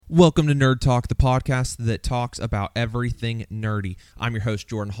Welcome to Nerd Talk, the podcast that talks about everything nerdy. I'm your host,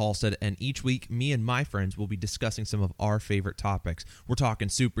 Jordan Halstead, and each week, me and my friends will be discussing some of our favorite topics. We're talking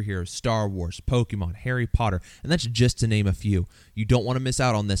superheroes, Star Wars, Pokemon, Harry Potter, and that's just to name a few. You don't want to miss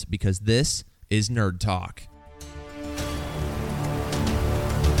out on this because this is Nerd Talk.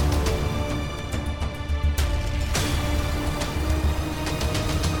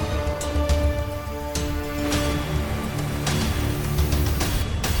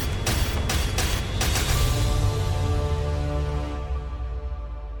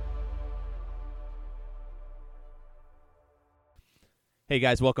 Hey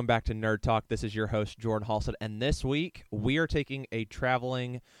guys, welcome back to Nerd Talk. This is your host, Jordan Halstead, and this week we are taking a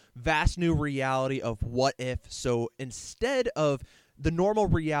traveling, vast new reality of what if. So instead of the normal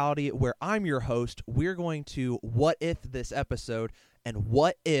reality where I'm your host, we're going to what if this episode, and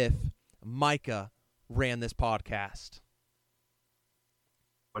what if Micah ran this podcast?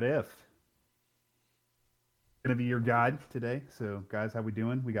 What if? Going to be your guide today. So, guys, how we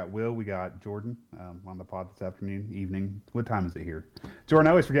doing? We got Will, we got Jordan on the pod this afternoon, evening. What time is it here? Jordan, I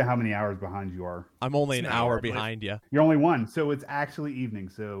always forget how many hours behind you are. I'm only an hour behind you. You're only one, so it's actually evening.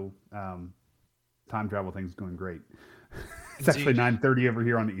 So, time travel thing's going great. It's actually 9:30 over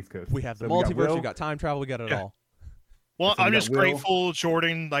here on the East Coast. We have the multiverse, we got time travel, we got it all. Well, I'm just grateful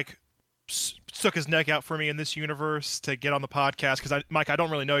Jordan stuck his neck out for me in this universe to get on the podcast because Mike, I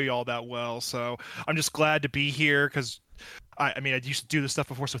don't really know you all that well, so I'm just glad to be here because I used to do this stuff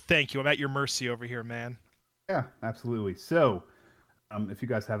before, so thank you. I'm at your mercy over here, man. Yeah, absolutely. So, if you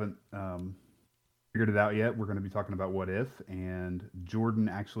guys haven't figured it out yet, we're going to be talking about what if, and Jordan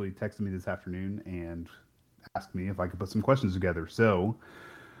actually texted me this afternoon and asked me if I could put some questions together. So,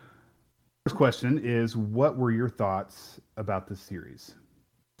 first question is, what were your thoughts about this series?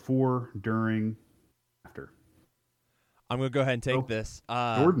 Before, during, after? I'm going to go ahead and take this.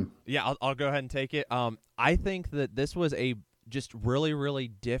 Jordan. Yeah, I'll go ahead and take it. I think that this was a just really, really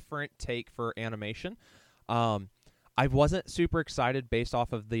different take for animation. I wasn't super excited based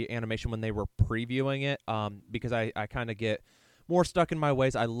off of the animation when they were previewing it because I kind of get more stuck in my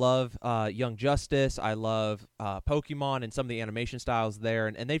ways. I love Young Justice. I love Pokemon and some of the animation styles there,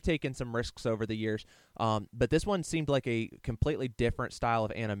 and they've taken some risks over the years. But this one seemed like a completely different style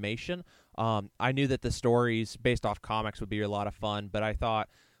of animation. I knew that the stories based off comics would be a lot of fun, but I thought,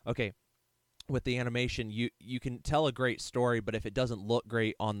 okay, with the animation, you can tell a great story, but if it doesn't look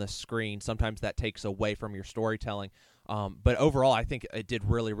great on the screen, sometimes that takes away from your storytelling. But overall, I think it did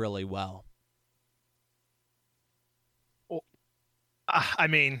really, really well. I'll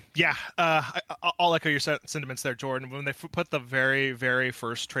echo your sentiments there, Jordan. When they put the very, very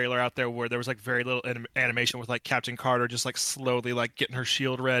first trailer out there where there was like very little animation with like Captain Carter just like slowly like getting her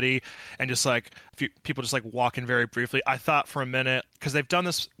shield ready and just like a few people just like walking very briefly, I thought for a minute, because they've done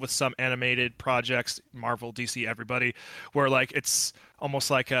this with some animated projects, Marvel, DC, everybody, where like it's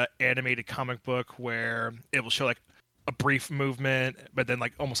almost like a animated comic book where it will show like a brief movement, but then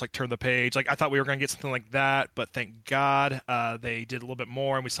like almost like turn the page. Like I thought we were going to get something like that, but thank God they did a little bit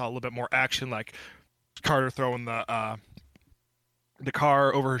more, and we saw a little bit more action, like Carter throwing the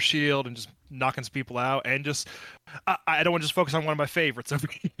car over her shield and just knocking some people out, and just I don't want to just focus on one of my favorites over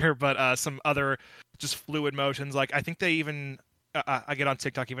here, but some other just fluid motions. Like I think they even I get on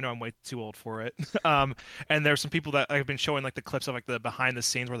TikTok even though I'm way too old for it. And there's some people that have been showing like the clips of like the behind the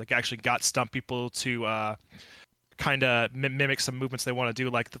scenes where they actually got stunt people to kind of mimic some movements they want to do,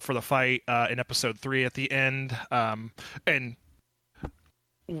 like for the fight in episode 3 at the end. And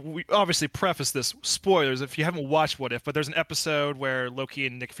we obviously preface this spoilers if you haven't watched What If, but there's an episode where Loki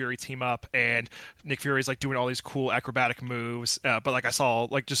and Nick Fury team up, and Nick Fury's like doing all these cool acrobatic moves. But like I saw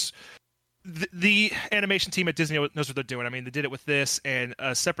like just the animation team at Disney knows what they're doing. I mean, they did it with this and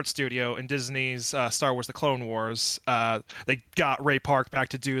a separate studio in Disney's Star Wars: The Clone Wars. They got Ray Park back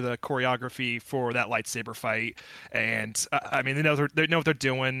to do the choreography for that lightsaber fight, and I mean, they know what they're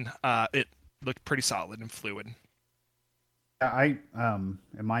doing. It looked pretty solid and fluid. I in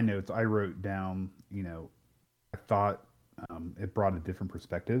my notes I wrote down, I thought it brought a different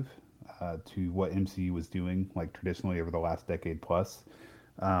perspective to what MCU was doing, like traditionally over the last decade plus.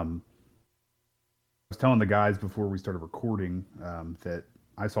 I was telling the guys before we started recording that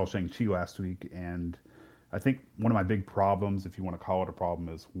I saw Shang-Chi last week, and I think one of my big problems, if you want to call it a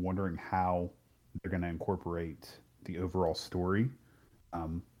problem, is wondering how they're going to incorporate the overall story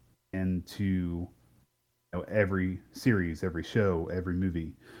into every series, every show, every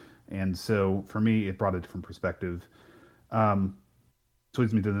movie. And so for me, it brought a different perspective. So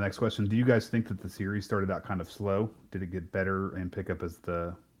leads me to the next question. Do you guys think that the series started out kind of slow? Did it get better and pick up as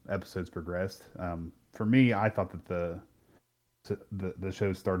the episodes progressed? For me, I thought that the the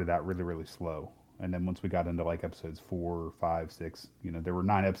show started out really, really slow. And then once we got into like episodes 4, 5, 6, there were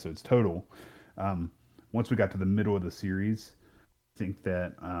 9 episodes total. Once we got to the middle of the series, I think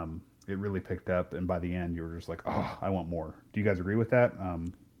that it really picked up. And by the end, you were just like, oh, I want more. Do you guys agree with that?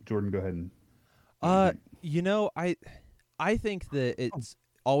 Jordan, go ahead and. I think that it's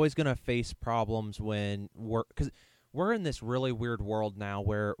always going to face problems when because we're in this really weird world now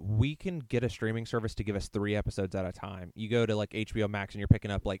where we can get a streaming service to give us 3 episodes at a time. You go to like HBO Max and you're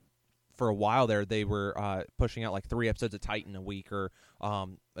picking up like, for a while there, they were pushing out like 3 episodes of Titan a week, or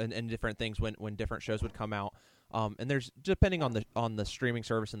and different things when different shows would come out. And there's, depending on the streaming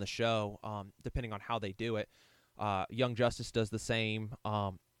service and the show, depending on how they do it. Young Justice does the same.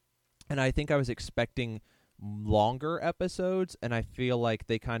 And I think I was expecting longer episodes, and I feel like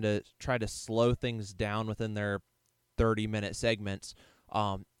they kind of try to slow things down within their 30-minute segments.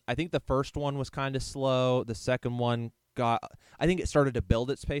 I think the first one was kind of slow. The second one I think it started to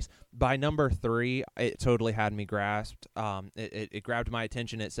build its pace. By number 3, it totally had me grasped. It grabbed my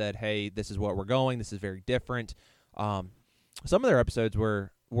attention. It said, hey, this is what we're going. This is very different. Some of their episodes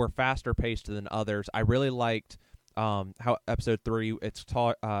were faster paced than others. I really liked how episode 3, it's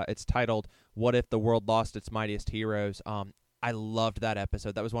titled, What If the World Lost Its Mightiest Heroes? I loved that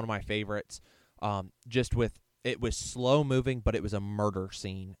episode. That was one of my favorites. It was slow moving, but it was a murder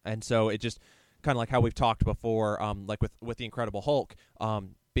scene. And so it just, kind of like how we've talked before, like with the Incredible Hulk,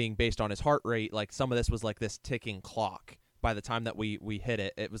 being based on his heart rate, like some of this was like this ticking clock. By the time that we hit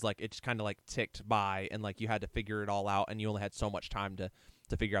it, it was like it just kind of like ticked by, and like you had to figure it all out, and you only had so much time to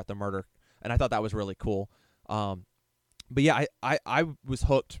figure out the murder. And I thought that was really cool. But yeah, I was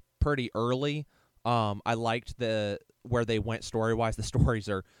hooked pretty early. I liked where they went story-wise. The stories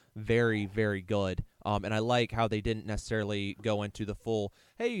are very, very good. And I like how they didn't necessarily go into the full,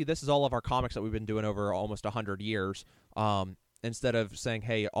 hey, this is all of our comics that we've been doing over almost 100 years. Instead of saying,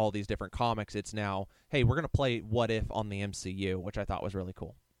 hey, all these different comics, it's now, hey, we're going to play What If on the MCU, which I thought was really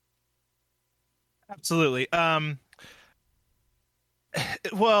cool. Absolutely.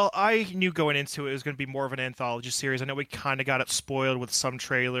 Well, I knew going into it was going to be more of an anthology series. I know we kind of got it spoiled with some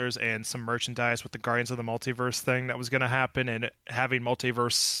trailers and some merchandise with the Guardians of the Multiverse thing that was going to happen, and having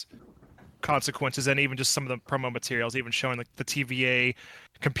multiverse consequences, and even just some of the promo materials, even showing like the TVA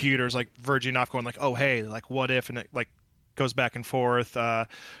computers like verging off, going like, oh hey, like what if, and it like goes back and forth,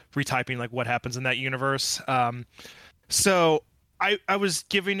 retyping like what happens in that universe. So I was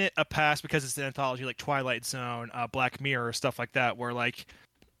giving it a pass because it's an anthology like Twilight Zone, Black Mirror, stuff like that, where like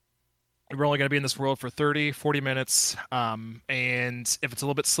we're only going to be in this world for 30-40 minutes, and if it's a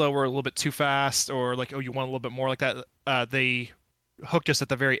little bit slower, a little bit too fast, or like, oh, you want a little bit more like that, they hooked us at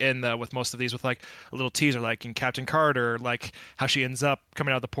the very end with most of these with like a little teaser, like in Captain Carter, like how she ends up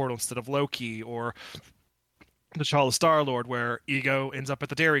coming out of the portal instead of Loki, or T'Challa Star-Lord, where Ego ends up at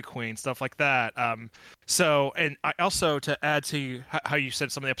the Dairy Queen, stuff like that. So, and I also, to add to how you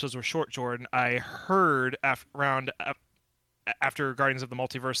said some of the episodes were short, Jordan, I heard after Guardians of the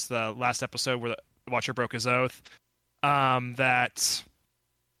Multiverse, the last episode where the Watcher broke his oath, that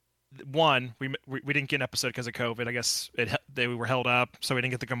one, we didn't get an episode because of COVID. I guess they were held up, so we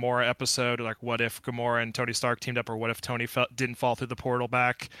didn't get the Gamora episode. Like, what if Gamora and Tony Stark teamed up, or what if Tony didn't fall through the portal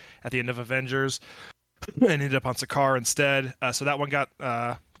back at the end of Avengers and ended up on Sakaar instead? So that one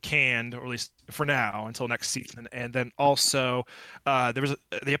got canned, or at least for now, until next season. And then also, the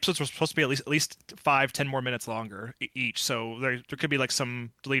episodes were supposed to be at least 5-10 more minutes longer each. So there could be like some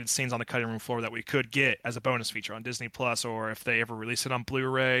deleted scenes on the cutting room floor that we could get as a bonus feature on Disney Plus, or if they ever release it on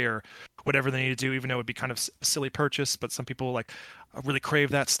Blu-ray or whatever they need to do. Even though it would be kind of a silly purchase, but some people like really crave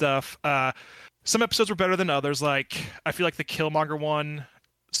that stuff. Some episodes were better than others. Like, I feel like the Killmonger one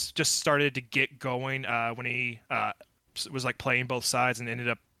just started to get going when he was like playing both sides and ended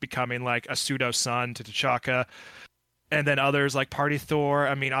up becoming like a pseudo son to T'Chaka. And then others like Party Thor.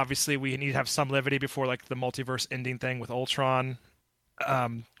 I mean, obviously we need to have some levity before like the multiverse ending thing with Ultron.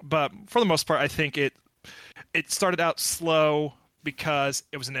 But for the most part, I think it started out slow because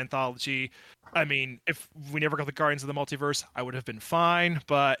it was an anthology. I mean, if we never got the Guardians of the Multiverse, I would have been fine,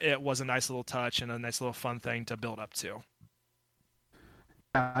 but it was a nice little touch and a nice little fun thing to build up to.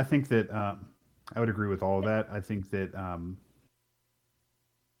 I think that I would agree with all of that. I think that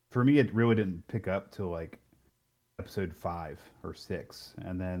for me, it really didn't pick up till like episode 5 or 6,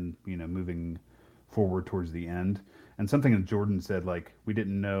 and then moving forward towards the end. And something that Jordan said, like, we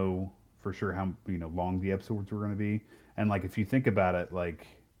didn't know for sure how long the episodes were going to be. And like, if you think about it, like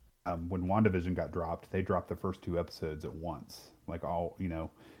when WandaVision got dropped, they dropped the first 2 episodes at once. Like, all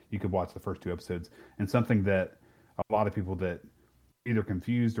you could watch the first 2 episodes. And something that a lot of people that either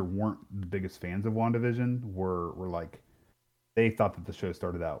confused or weren't the biggest fans of WandaVision were like, they thought that the show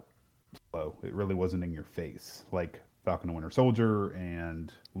started out slow. It really wasn't in your face like Falcon and Winter Soldier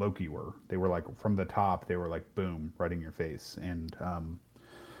and Loki were. They were like from the top. They were like boom, right in your face. And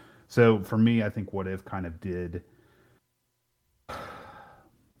so for me, I think What If kind of did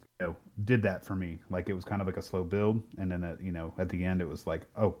did that for me. Like it was kind of like a slow build, and then at the end, it was like,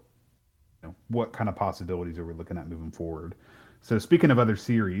 oh, what kind of possibilities are we looking at moving forward? So speaking of other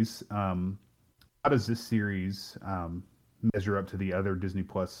series, how does this series measure up to the other Disney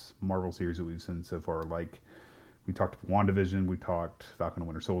Plus Marvel series that we've seen so far? Like we talked WandaVision, we talked Falcon and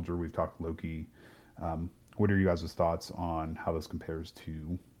Winter Soldier, we've talked Loki. What are you guys' thoughts on how this compares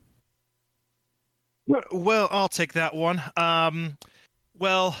to? Well, I'll take that one.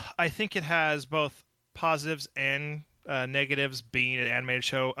 Well, I think it has both positives and negatives being an animated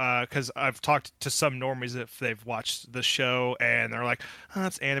show, because I've talked to some normies if they've watched the show and they're like, oh,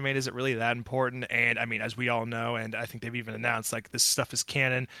 it's animated, is it really that important? And I mean, as we all know, and I think they've even announced, like, this stuff is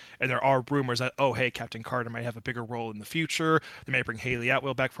canon, and there are rumors that, oh, hey, Captain Carter might have a bigger role in the future. They may bring Haley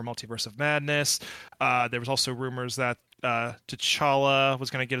Atwell back for Multiverse of Madness. There was also rumors that T'Challa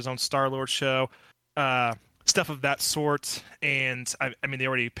was going to get his own Star-Lord show. Stuff of that sort. And I mean, they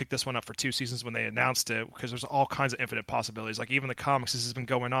already picked this one up for 2 seasons when they announced it, because there's all kinds of infinite possibilities. Like even the comics, this has been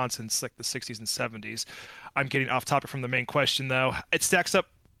going on since like the 60s and 70s. I'm getting off topic from the main question though. It stacks up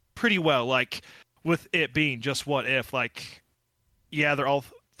pretty well, like with it being just What If. Like, yeah, they're all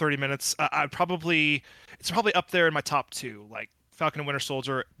 30 minutes. It's probably up there in my top 2, like Falcon and Winter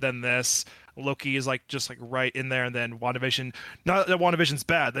Soldier, then this. Loki is like just like right in there, and then WandaVision. Not that WandaVision's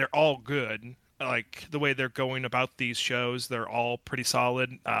bad, they're all good. Like the way they're going about these shows, they're all pretty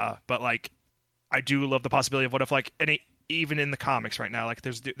solid. But like, I do love the possibility of what if, like, even in the comics right now, like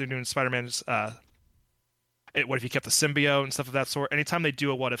they're doing Spider-Man's. What if you kept the symbiote and stuff of that sort? Anytime they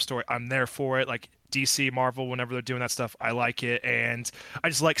do a what if story, I'm there for it. Like DC, Marvel, whenever they're doing that stuff, I like it, and I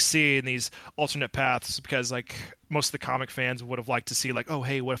just like seeing these alternate paths, because like most of the comic fans would have liked to see, like, oh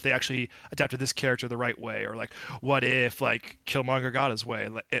hey, what if they actually adapted this character the right way, or like what if like Killmonger got his way?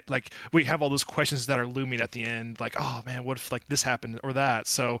 Like we have all those questions that are looming at the end, like, oh man, what if like this happened or that?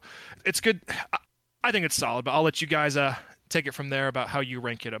 So it's good. I think it's solid, but I'll let you guys take it from there about how you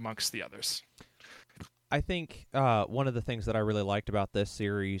rank it amongst the others. I think one of the things that I really liked about this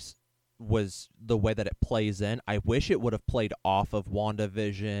series was the way that it plays in. I wish it would have played off of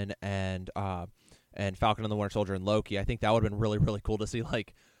WandaVision and Falcon and the Winter Soldier and Loki. I think that would have been really, really cool to see,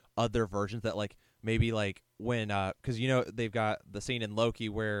 like, other versions that, like, maybe, like, when because, they've got the scene in Loki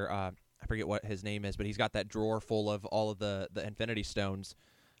where I forget what his name is, but he's got that drawer full of all of the Infinity Stones.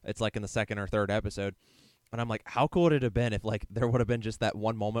 It's, like, in the 2nd or 3rd episode. And I'm like, how cool would it have been if, like, there would have been just that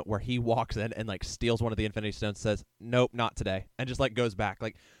one moment where he walks in and, like, steals one of the Infinity Stones, says, nope, not today, and just, like, goes back.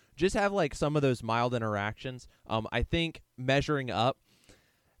 Like, just have, like, some of those mild interactions. I think measuring up,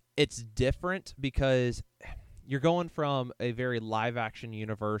 it's different because you're going from a very live-action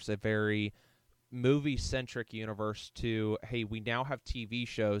universe, a very movie-centric universe, to, hey, we now have TV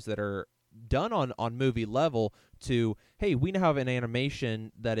shows that are done on movie level, to, hey, we now have an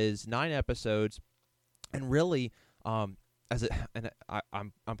animation that is 9 episodes. And really, I'm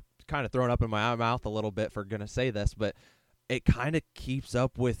kind of throwing up in my mouth a little bit for gonna say this, but it kind of keeps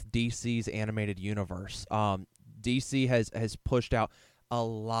up with DC's animated universe. DC has pushed out a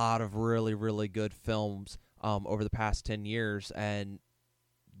lot of really, really good films over the past 10 years, and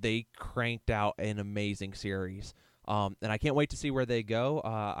they cranked out an amazing series. And I can't wait to see where they go.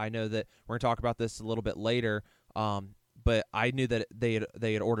 I know that we're gonna talk about this a little bit later. But I knew that they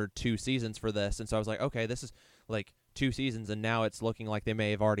had ordered 2 seasons for this, and so I was like, okay, this is like 2 seasons, and now it's looking like they may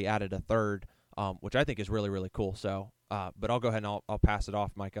have already added a 3rd, which I think is really, really cool. So, but I'll go ahead and I'll pass it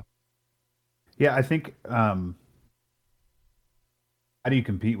off, Micah. Yeah, I think how do you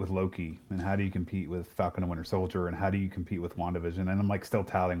compete with Loki, and how do you compete with Falcon and Winter Soldier, and how do you compete with WandaVision? And I'm like still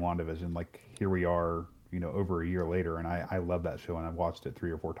touting WandaVision. Like here we are, over a year later, and I love that show, and I've watched it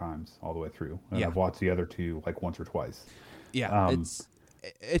 3 or 4 times all the way through. And I've watched the other 2 like once or twice. Yeah,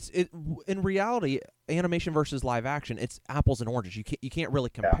 it's in reality, animation versus live action, it's apples and oranges. You can't really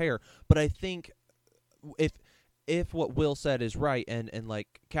compare. Yeah. But I think if what Will said is right, and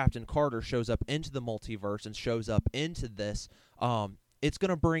like Captain Carter shows up into the multiverse and shows up into this, it's going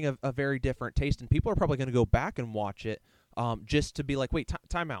to bring a very different taste, and people are probably going to go back and watch it just to be like, wait,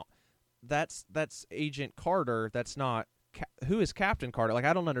 time out. That's Agent Carter. That's not who is Captain Carter. Like,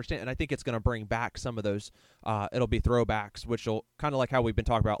 I don't understand, and I think it's going to bring back some of those. It'll be throwbacks, which will kind of like how we've been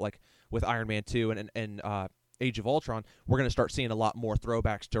talking about, like with Iron Man 2 and Age of Ultron. We're going to start seeing a lot more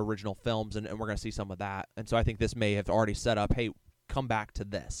throwbacks to original films, and we're going to see some of that. And so I think this may have already set up, hey, come back to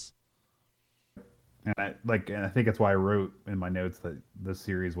this. And I think that's why I wrote in my notes that this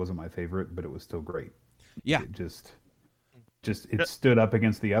series wasn't my favorite, but it was still great. Yeah. It it stood up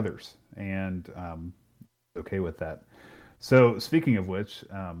against the others, and okay with that. So speaking of which,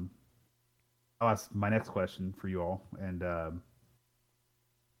 I'll ask my next question for you all, and I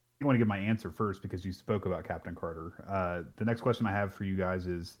want to give my answer first because you spoke about Captain Carter. The next question I have for you guys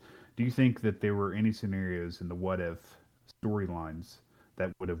is: do you think that there were any scenarios in the What If storylines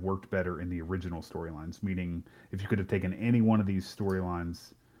that would have worked better in the original storylines? Meaning, if you could have taken any one of these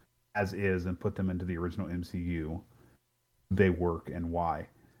storylines as is and put them into the original MCU, they work, and why?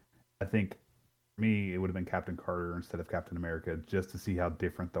 I think for me, it would have been Captain Carter instead of Captain America, just to see how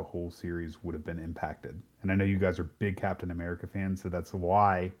different the whole series would have been impacted. And I know you guys are big Captain America fans, so that's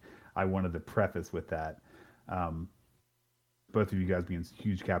why I wanted to preface with that. Both of you guys being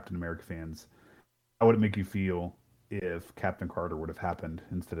huge Captain America fans, how would it make you feel if Captain Carter would have happened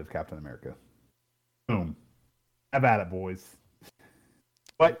instead of Captain America? Boom. Have at it, boys.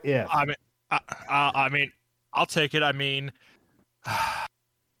 What if? I mean, I'll take it. I mean,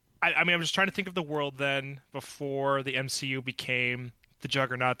 I'm just trying to think of the world then before the MCU became the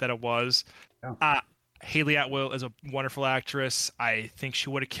juggernaut that it was. Yeah. Haley Atwell is a wonderful actress. I think she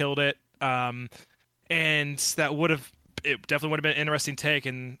would have killed it. And it definitely would have been an interesting take.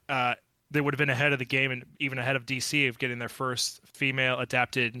 And they would have been ahead of the game and even ahead of DC of getting their first female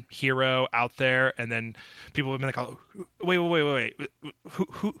adapted hero out there. And then people would have been like, "Oh, wait.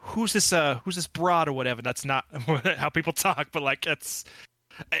 Who's this broad or whatever?" That's not how people talk, but like it's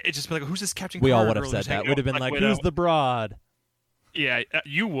just be like, "Who's this Captain We Carter?" all would have said that. Would have been like, Widow? "Who's the broad?" Yeah,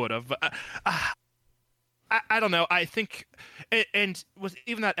 you would have. I don't know. I think, and with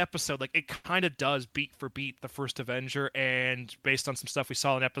even that episode, like it kind of does beat for beat the first Avenger, and based on some stuff we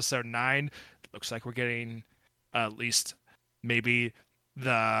saw in episode 9, it looks like we're getting at least maybe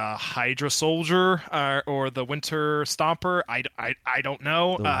the Hydra Soldier or the Winter Stomper. I don't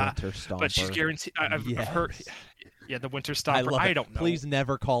know. The Winter Stomper. But she's guaranteed. I've heard. Yeah, the Winter Stomper. I don't know. Please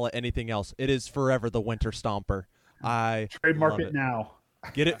never call it anything else. It is forever the Winter Stomper. I trademark it now.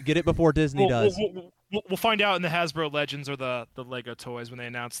 Get it before Disney does. We'll find out in the Hasbro Legends or the Lego toys when they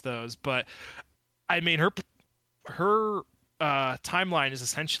announce those. But I mean, her timeline is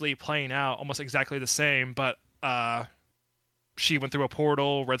essentially playing out almost exactly the same. But she went through a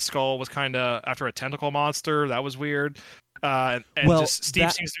portal. Red Skull was kind of after a tentacle monster. That was weird. And just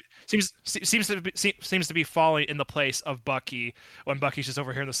Steve seems to be falling in the place of Bucky when Bucky's just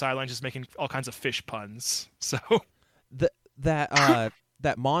over here in the sidelines just making all kinds of fish puns. So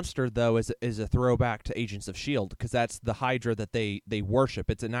that monster though is a throwback to Agents of S.H.I.E.L.D. because that's the Hydra that they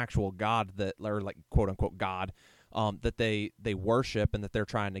worship. It's an actual god or like quote unquote god that they worship and that they're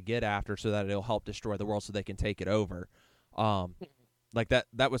trying to get after so that it'll help destroy the world so they can take it over. Like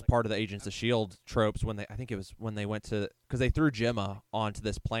that was part of the Agents of S.H.I.E.L.D. tropes when they went to, because they threw Gemma onto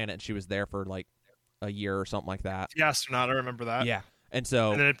this planet and she was there for like a year or something like that. The astronaut, I remember that. Yeah. And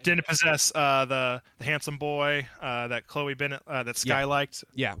so, and then it didn't possess the handsome boy that Chloe Bennett that Sky liked.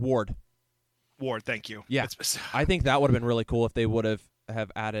 Yeah, Ward, thank you. Yeah, I think that would have been really cool if they would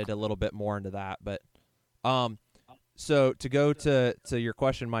have added a little bit more into that. But, so to go to your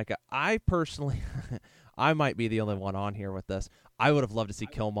question, Micah, I personally, I might be the only one on here with this. I would have loved to see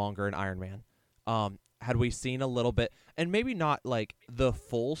Killmonger and Iron Man. Had we seen a little bit, and maybe not like the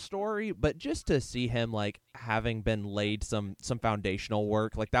full story, but just to see him like having been laid some foundational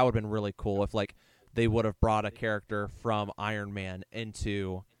work, like that would have been really cool if like they would have brought a character from Iron Man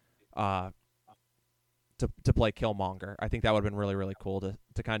into to play Killmonger. I think that would have been really, really cool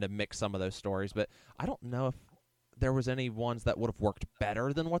to kind of mix some of those stories, but I don't know if there was any ones that would have worked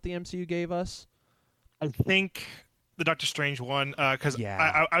better than what the MCU gave us. I think the Doctor Strange one, because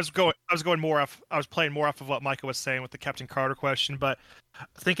yeah. I was playing more off of what Micah was saying with the Captain Carter question, but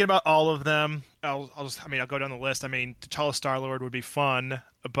thinking about all of them, I'll go down the list. I mean, T'Challa Star-Lord would be fun,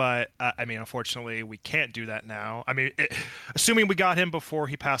 but I mean, unfortunately, we can't do that now. I mean, assuming we got him before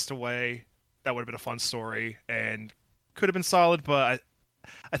he passed away, that would have been a fun story and could have been solid, but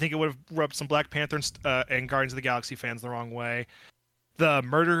I think it would have rubbed some Black Panther and Guardians of the Galaxy fans the wrong way. The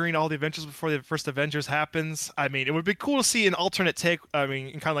murdering all the Avengers before the first Avengers happens. I mean, it would be cool to see an alternate take. I mean,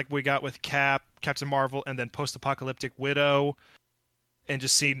 kind of like we got with Captain Marvel, and then post-apocalyptic Widow, and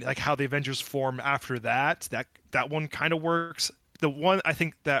just seeing like how the Avengers form after that. That one kind of works. The one I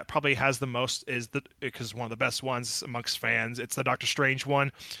think that probably has the most is because one of the best ones amongst fans. It's the Doctor Strange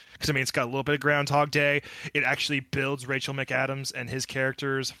one, because I mean it's got a little bit of Groundhog Day. It actually builds Rachel McAdams and his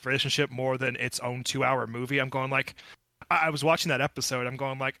character's relationship more than its own 2-hour movie. I'm going like. I was watching that episode. I'm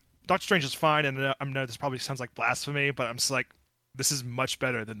going like, Doctor Strange is fine, and I know this probably sounds like blasphemy, but I'm just like, this is much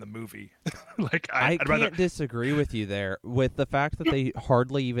better than the movie. I I'd rather. can't disagree with you there with the fact that they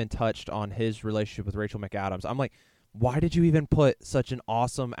hardly even touched on his relationship with Rachel McAdams. I'm like, why did you even put such an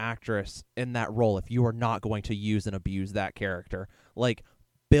awesome actress in that role if you are not going to use and abuse that character? Like,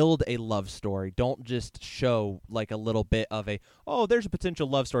 build a love story. Don't just show like a little bit of there's a potential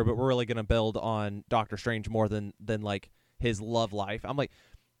love story, but we're really going to build on Doctor Strange more than like his love life. I'm like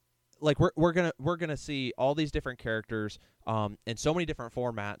we're gonna see all these different characters in so many different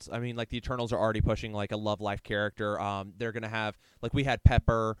formats. I mean, like the Eternals are already pushing like a love life character. They're gonna have, like, we had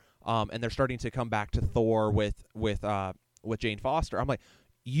Pepper, and they're starting to come back to Thor with Jane Foster. I'm like,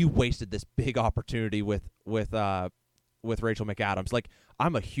 you wasted this big opportunity with Rachel McAdams. Like,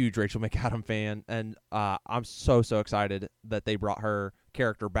 I'm a huge Rachel McAdams fan, and I'm so excited that they brought her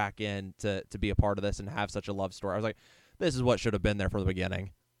character back in to be a part of this and have such a love story. I was like, this is what should have been there from the beginning.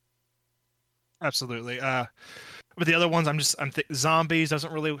 Absolutely. But the other ones, zombies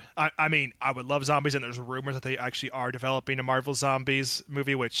doesn't really. I mean, I would love zombies, and there's rumors that they actually are developing a Marvel Zombies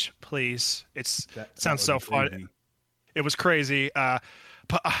movie. Which, please, it sounds so fun. It was crazy.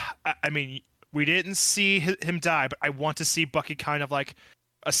 But I mean, we didn't see him die, but I want to see Bucky kind of like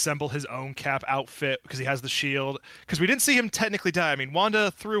assemble his own Cap outfit because he has the shield. Because we didn't see him technically die. I mean,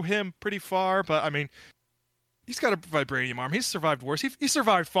 Wanda threw him pretty far, but I mean, he's got a vibranium arm. He's survived worse. He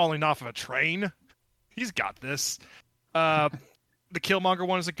survived falling off of a train. He's got this. The Killmonger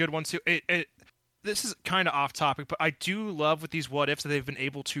one is a good one too. This is kind of off topic, but I do love with these what ifs that they've been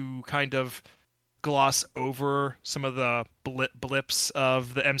able to kind of gloss over some of the blips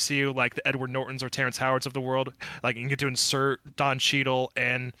of the MCU, like the Edward Nortons or Terrence Howards of the world. Like, you get to insert Don Cheadle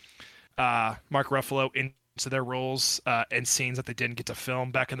and Mark Ruffalo into their roles and scenes that they didn't get to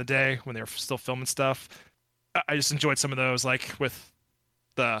film back in the day when they were still filming stuff. I just enjoyed some of those, like with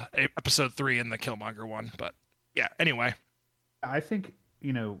the episode 3 and the Killmonger one. But yeah, anyway. I think,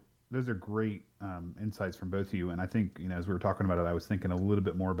 those are great insights from both of you. And I think, as we were talking about it, I was thinking a little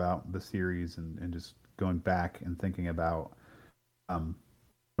bit more about the series and just going back and thinking about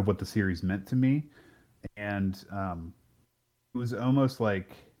what the series meant to me. And it was almost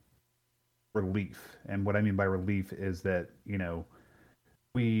like relief. And what I mean by relief is that,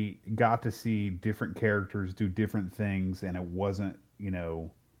 we got to see different characters do different things, and it wasn't,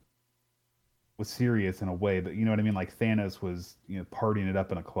 was serious in a way, but you know what I mean? Like Thanos was, partying it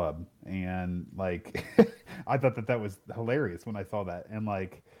up in a club, and like, I thought that was hilarious when I saw that. And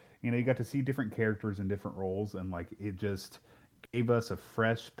like, you got to see different characters in different roles, and like, it just gave us a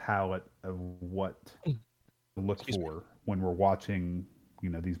fresh palette of what to look for when we're watching,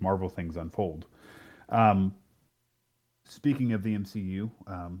 these Marvel things unfold. Speaking of the MCU,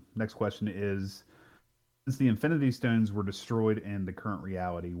 next question is, since the Infinity Stones were destroyed in the current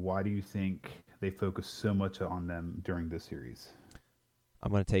reality, why do you think they focus so much on them during this series?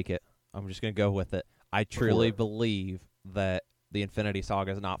 I'm going to take it. I'm just going to go with it. I truly believe that the Infinity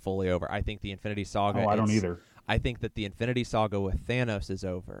Saga is not fully over. I think the Infinity Saga... I don't either. I think that the Infinity Saga with Thanos is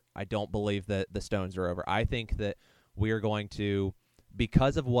over. I don't believe that the stones are over. I think that we are going to,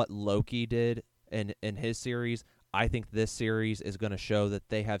 because of what Loki did in his series, I think this series is going to show that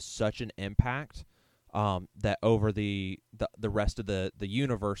they have such an impact that over the rest of the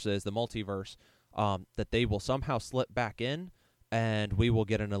universes, the multiverse, that they will somehow slip back in, and we will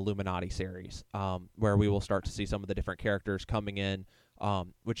get an Illuminati series where we will start to see some of the different characters coming in,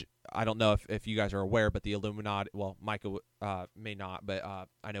 which I don't know if you guys are aware, but the Illuminati, well, Micah may not, but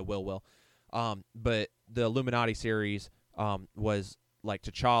I know will. But the Illuminati series was like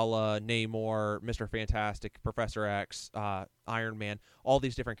T'Challa, Namor, Mr. Fantastic, Professor X, Iron Man, all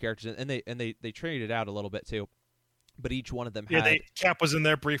these different characters, and they traded out a little bit too. But each one of them had... Cap was in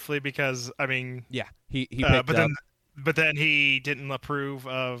there briefly because, I mean... Yeah, he picked up... But then he didn't approve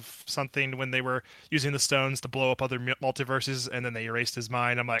of something when they were using the stones to blow up other multiverses, and then they erased his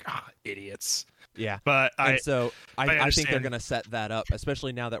mind. I'm like, idiots. Yeah. But I think they're going to set that up,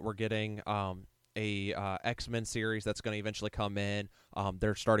 especially now that we're getting... a X-Men series that's going to eventually come in.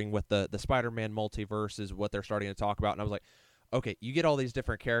 They're starting with the Spider-Man multiverse is what they're starting to talk about. And I was like, okay, you get all these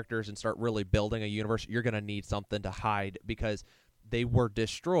different characters and start really building a universe, you're going to need something to hide because they were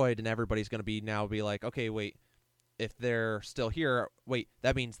destroyed, and everybody's going to be like, okay, wait, if they're still here, wait,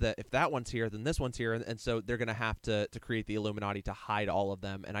 that means that if that one's here, then this one's here. And so they're going to have to create the Illuminati to hide all of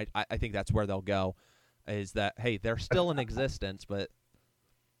them. And I think that's where they'll go, is that, hey, they're still in existence, but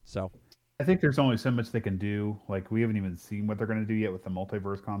so... I think there's only so much they can do. Like, we haven't even seen what they're going to do yet with the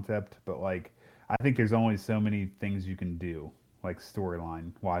multiverse concept, but like, I think there's only so many things you can do, like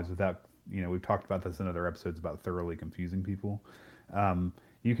storyline wise, without, we've talked about this in other episodes about thoroughly confusing people.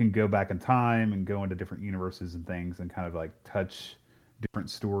 you can go back in time and go into different universes and things and kind of like touch different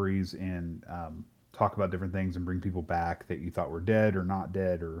stories and talk about different things and bring people back that you thought were dead or not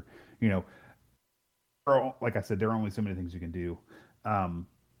dead, or like I said, there are only so many things you can do.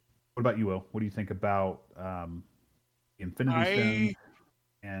 What about you, Will? What do you think about Infinity Stones?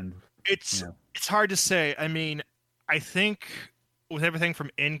 And it's hard to say. I mean, I think with everything from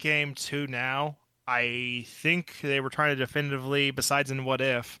Endgame to now, I think they were trying to definitively, besides in What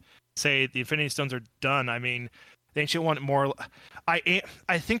If, say the Infinity Stones are done. I mean, the Ancient One more. I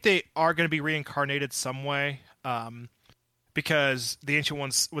think they are going to be reincarnated some way, because the Ancient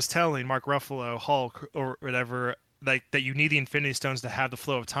One was telling Mark Ruffalo, Hulk, or whatever, like that you need the Infinity Stones to have the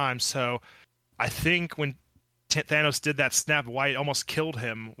flow of time. So I think when Thanos did that snap, why it almost killed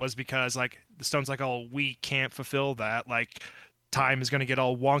him was because like the stone's like, oh, we can't fulfill that. Like time is going to get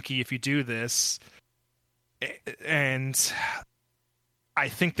all wonky if you do this. And I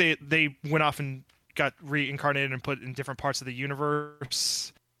think they went off and got reincarnated and put in different parts of the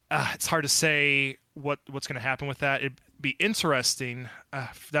universe. It's hard to say what's going to happen with that. It'd be interesting,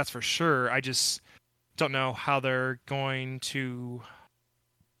 that's for sure. I just don't know how they're going to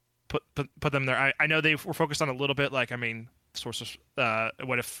put them there. I know they were focused on a little bit, like, I mean, sources.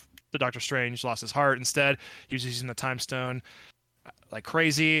 What if the Doctor Strange lost his heart instead? He was using the Time Stone like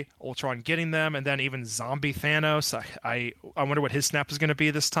crazy. Ultron getting them, and then even zombie Thanos. I wonder what his snap is going to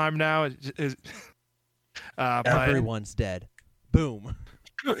be this time now. Everyone's dead. Boom.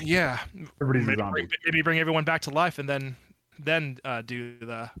 Yeah, everybody's a zombie. Maybe bring everyone back to life, and then do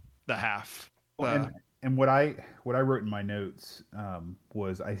the half. And what I wrote in my notes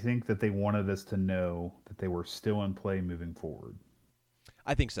was I think that they wanted us to know that they were still in play moving forward.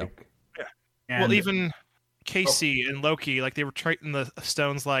 I think so. Yeah. Well, even Casey and Loki, like they were treating the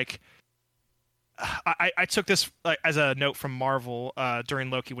stones like. I took this like as a note from Marvel during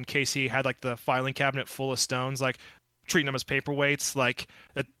Loki when Casey had like the filing cabinet full of stones, like treating them as paperweights, like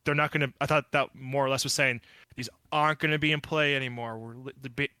that they're not going to. I thought that more or less was saying these aren't going to be in play anymore. We're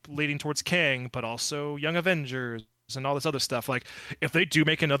leading towards Kang, but also Young Avengers and all this other stuff. Like if they do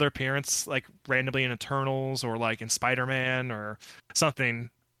make another appearance, like randomly in Eternals or like in Spider-Man or something,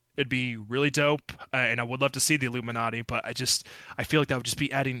 it'd be really dope. And I would love to see the Illuminati, but I feel like that would just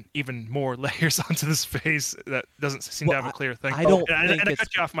be adding even more layers onto this phase that doesn't seem to have a clear thing. I don't think and I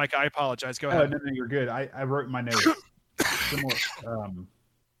cut you off, Mike. I apologize. Go ahead. No, you're good. I wrote in my notes. Similar,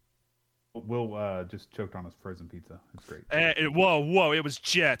 Will just choked on his frozen pizza. It's great. Whoa! It was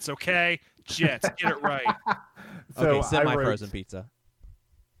Jets, okay? Jets, get it right. Okay, semi-frozen pizza.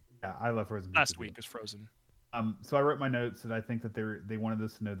 Yeah, I love frozen pizza. Last week was frozen. So I wrote my notes, and I think that they wanted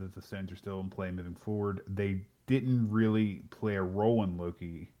us to know that the Stones are still in play moving forward. They didn't really play a role in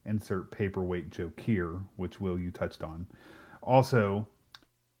Loki. Insert paperweight joke here, which Will, you touched on. Also,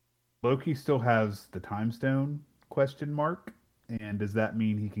 Loki still has the Time Stone ? And does that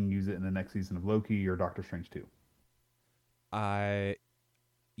mean he can use it in the next season of Loki or Doctor Strange 2?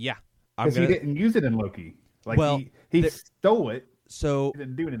 Yeah. Because he didn't use it in Loki. Like, well, he stole it. So he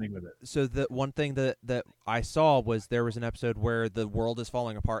didn't do anything with it. So the one thing that I saw was there was an episode where the world is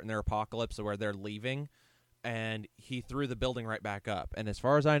falling apart in their apocalypse, where they're leaving, and he threw the building right back up. And as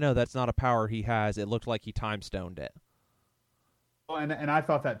far as I know, that's not a power he has. It looked like he time stoned it. And I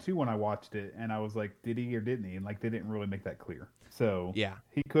thought that too when I watched it, and I was like, did he or didn't he? And like they didn't really make that clear. So yeah,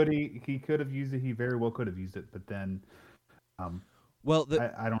 he could have used it. He very well could have used it, but then, well,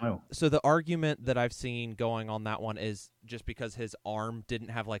 I don't know. So the argument that I've seen going on that one is just because his arm didn't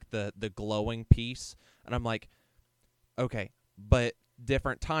have like the glowing piece, and I'm like, okay, but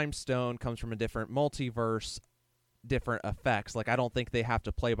different time stone comes from a different multiverse. Different effects. Like I don't think they have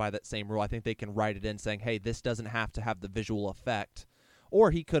to play by that same rule. I think they can write it in saying, hey, this doesn't have to have the visual effect. Or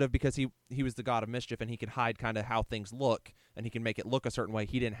he could have, because he was the god of mischief and he could hide kind of how things look and he can make it look a certain way.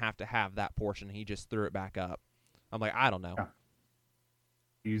 He didn't have to have that portion. He just threw it back up. I'm like, I don't know. Yeah.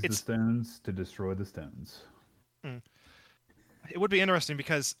 Use the stones to destroy the stones. It would be interesting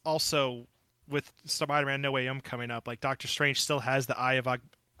because also with Spider-Man No Way Home coming up, like Doctor Strange still has the Eye of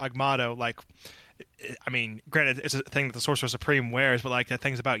Agamotto, like I mean, granted, it's a thing that the Sorcerer Supreme wears, but like that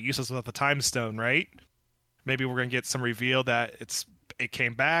thing's about useless without the Time Stone, right? Maybe we're gonna get some reveal that it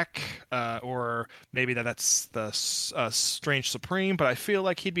came back, or maybe that's the Strange Supreme. But I feel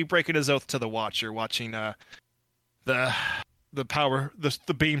like he'd be breaking his oath to the Watcher, watching the power,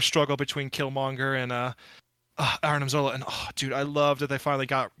 the beam struggle between Killmonger and Arnim Zola. And dude, I love that they finally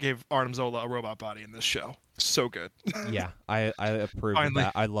gave Arnim Zola a robot body in this show. So good. Yeah, I approve of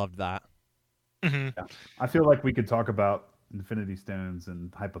that. I loved that. Mm-hmm. Yeah. I feel like we could talk about Infinity Stones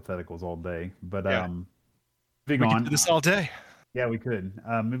and hypotheticals all day, but we can do this all day. Yeah, we could.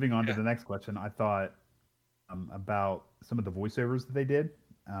 Moving on to the next question, I thought about some of the voiceovers that they did.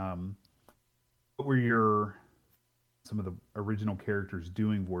 Um, what were your some of the original characters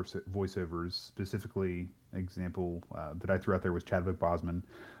doing voiceovers? Specifically, example that I threw out there was Chadwick Boseman.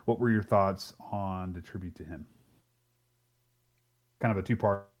 What were your thoughts on the tribute to him? Kind of a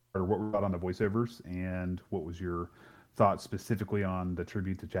two-part. What were your thoughts on the voiceovers, and what was your thoughts specifically on the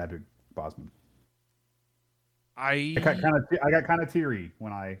tribute to Chadwick Boseman? I I got kind of teary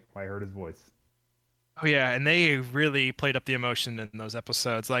when I heard his voice. Oh yeah, and they really played up the emotion in those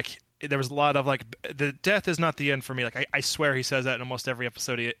episodes. Like there was a lot of like the death is not the end for me. Like I swear he says that in almost every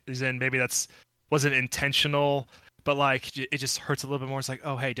episode he's in. Maybe that's wasn't intentional, but like it just hurts a little bit more. It's like,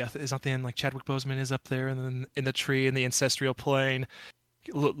 oh hey, death is not the end. Like Chadwick Boseman is up there and then in the tree in the ancestral plane,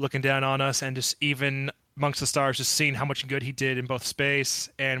 looking down on us, and just even amongst the stars, just seeing how much good he did in both space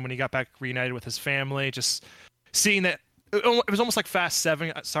and when he got back reunited with his family, just seeing that it was almost like Fast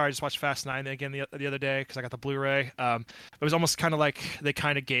 7. Sorry, I just watched Fast 9 again the other day because I got the Blu-ray. It was almost kind of like they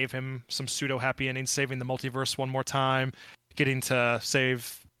kind of gave him some pseudo happy ending, saving the multiverse one more time, getting to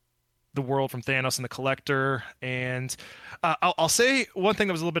save the world from Thanos and the Collector. And I'll say one thing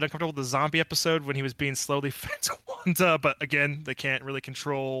that was a little bit uncomfortable: the zombie episode when he was being slowly fed to Wanda. But again, they can't really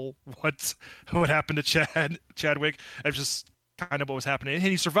control what happened to Chadwick. It was just kind of what was happening, and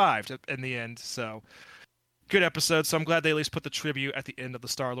he survived in the end. So. Good episode, so I'm glad they at least put the tribute at the end of the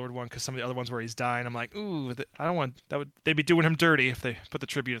Star-Lord one, because some of the other ones where he's dying, I'm like, ooh, I don't want that. They'd be doing him dirty if they put the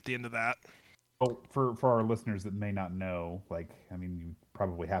tribute at the end of that. Well, for our listeners that may not know, like, I mean, you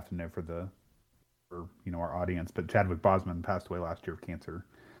probably have to know for our audience, but Chadwick Boseman passed away last year of cancer,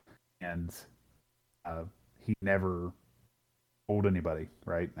 and he never told anybody,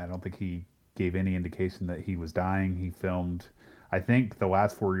 right? I don't think he gave any indication that he was dying. He filmed, I think, the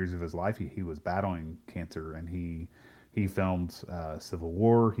last 4 years of his life, he was battling cancer, and he filmed Civil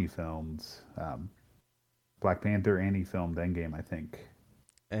War, he filmed Black Panther, and he filmed Endgame, I think,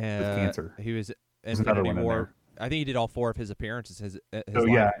 with cancer. He was There's another Infinity one in War. there. I think he did all 4 of his appearances. His So life.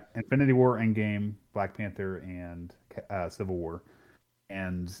 yeah, Infinity War, Endgame, Black Panther, and Civil War,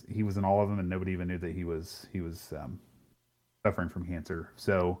 and he was in all of them, and nobody even knew that he was suffering from cancer.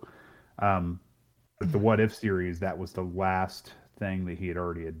 So, the What If series, that was the last thing that he had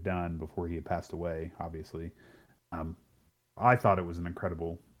already done before he had passed away. Obviously, I thought it was an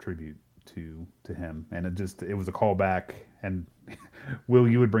incredible tribute to him, and it was a callback. And Will,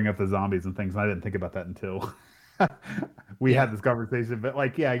 you would bring up the zombies and things, and I didn't think about that until we had this conversation. But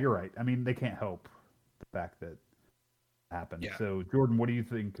like, yeah, you're right. I mean, they can't help the fact that it happened. Yeah. So, Jordan, what do you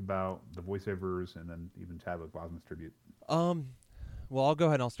think about the voiceovers and then even Chadwick Boseman's tribute? Well, I'll go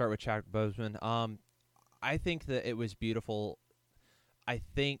ahead and I'll start with Chadwick Boseman. I think that it was beautiful. I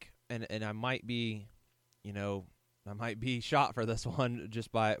think, and I might be, I might be shot for this one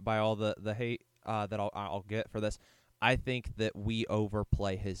just by all the hate that I'll get for this. I think that we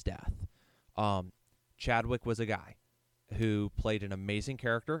overplay his death. Chadwick was a guy who played an amazing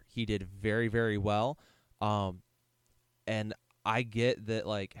character. He did very, very well. And I get that,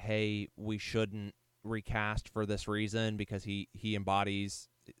 like, hey, we shouldn't recast for this reason because he embodies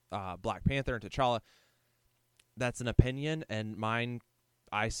Black Panther and T'Challa. That's an opinion, and mine.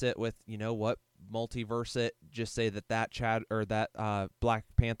 I sit with, multiverse it. Just say that Black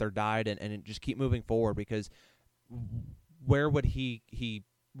Panther died, and just keep moving forward, because where would he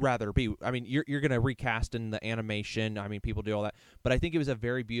rather be? I mean, you're going to recast in the animation. I mean, people do all that, but I think it was a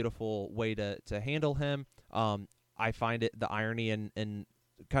very beautiful way to handle him. I find it the irony and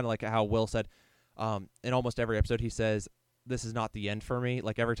kind of like how Will said, in almost every episode he says, "This is not the end for me."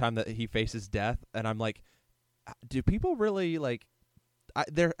 Like every time that he faces death, and I'm like, do people really like?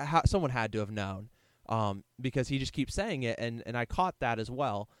 Someone had to have known, because he just keeps saying it, and I caught that as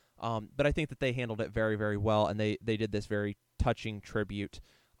well. But I think that they handled it very, very well, and they did this very touching tribute.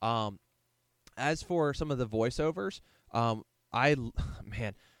 As for some of the voiceovers,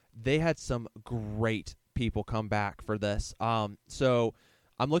 they had some great people come back for this. So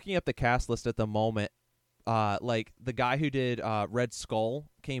I'm looking up the cast list at the moment. Like the guy who did Red Skull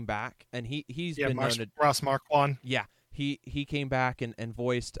came back, and he's been known to Ross Marquand. Yeah, he came back and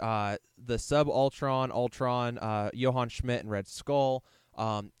voiced the sub Ultron, Johann Schmidt and Red Skull.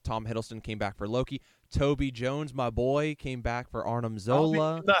 Tom Hiddleston came back for Loki. Toby Jones, my boy, came back for Arnim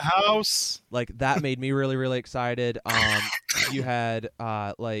Zola. The house. Like that made me really, really excited. You had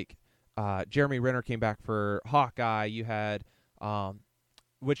Jeremy Renner came back for Hawkeye. You had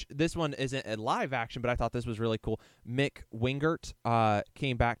which this one isn't a live action, but I thought this was really cool. Mick Wingert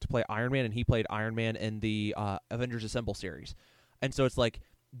came back to play Iron Man, and he played Iron Man in the Avengers Assemble series. And so it's like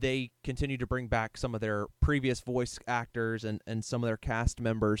they continue to bring back some of their previous voice actors and some of their cast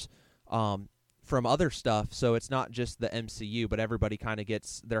members from other stuff. So it's not just the MCU, but everybody kind of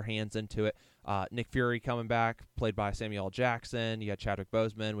gets their hands into it. Nick Fury coming back, played by Samuel L. Jackson. You had Chadwick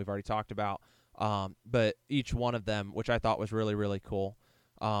Boseman, we've already talked about. But each one of them, which I thought was really, really cool.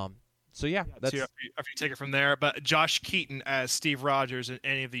 So yeah, that's after you take it from there. But Josh Keaton as Steve Rogers in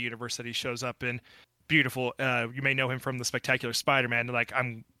any of the universe that he shows up in, beautiful. You may know him from the Spectacular Spider-Man. Like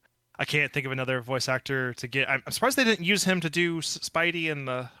I can't think of another voice actor to get. I'm surprised they didn't use him to do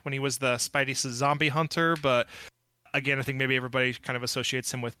Spidey when he was the Spidey zombie hunter. But again, I think maybe everybody kind of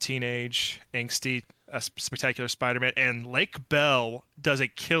associates him with teenage angsty Spectacular Spider-Man. And Lake Bell does a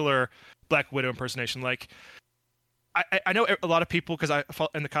killer Black Widow impersonation. Like, I know a lot of people, because I fall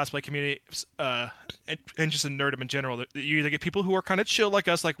in the cosplay community and just in nerdom in general, you either get people who are kind of chill like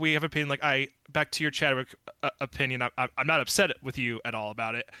us, like we have an opinion, like back to your Chadwick opinion, I'm not upset with you at all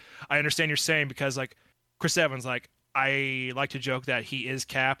about it. I understand you're saying, because like Chris Evans, like I like to joke that he is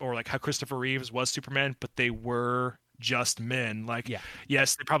Cap, or like how Christopher Reeves was Superman, but they were just men. Like, yeah.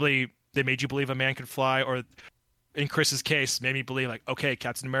 Yes, they made you believe a man could fly, or in Chris's case, made me believe like, okay,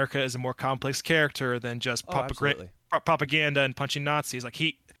 Captain America is a more complex character than just propaganda and punching Nazis. Like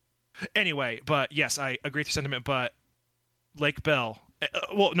anyway, but yes, I agree with your sentiment. But Lake Bell,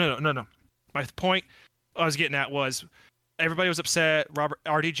 well, no. My point I was getting at was everybody was upset. Robert,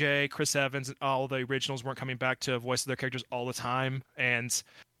 RDJ, Chris Evans, and all the originals weren't coming back to voice their characters all the time. And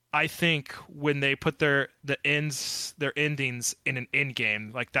I think when they put their endings in an end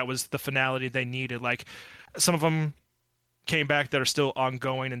game, like that was the finality they needed. Like some of them came back that are still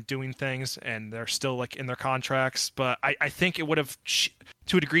ongoing and doing things, and they're still like in their contracts. But I think it would have,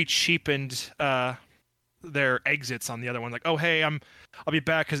 to a degree, cheapened their exits on the other one. Like, oh hey, I'll be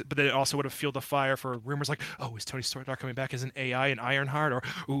back, but then it also would have fueled the fire for rumors like, oh, is Tony Stark coming back as an AI in Ironheart, or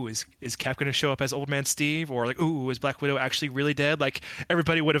ooh, is Cap going to show up as Old Man Steve, or like, ooh, is Black Widow actually really dead? Like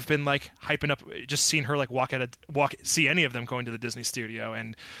everybody would have been like hyping up just seeing her like see any of them going to the Disney studio.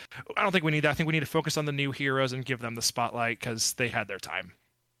 And I don't think we need that. I think we need to focus on the new heroes and give them the spotlight because they had their time.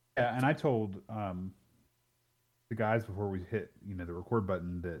 Yeah, and I told the guys before we hit the record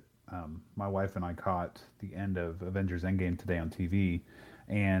button that my wife and I caught the end of Avengers Endgame today on TV,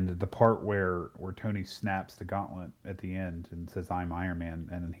 and the part where Tony snaps the gauntlet at the end and says, "I'm Iron Man,"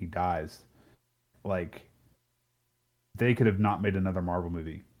 and then he dies. Like, they could have not made another Marvel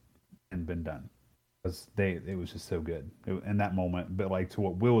movie and been done, because it was just so good in that moment. But like to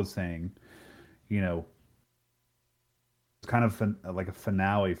what Will was saying, it's kind of like a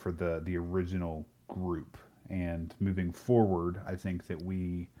finale for the original group. And moving forward, I think that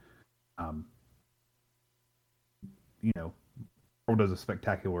we Marvel does a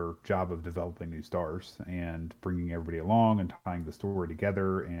spectacular job of developing new stars and bringing everybody along and tying the story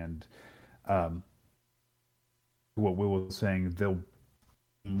together. And what Will was saying, there'll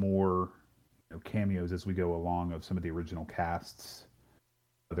be more cameos as we go along of some of the original casts,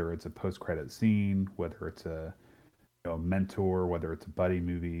 whether it's a post-credit scene, whether it's a mentor, whether it's a buddy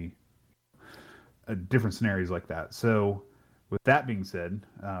movie, different scenarios like that. So with that being said,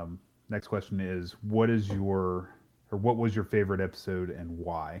 next question is, what was your favorite episode and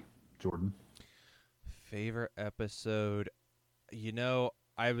why, Jordan? Favorite episode?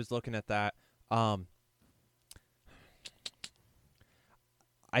 I was looking at that. I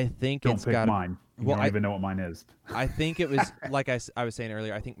think Don't it's pick got mine. You don't even know what mine is. I think it was like I was saying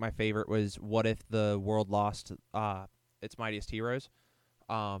earlier. I think my favorite was "What If the World Lost Its Mightiest Heroes,"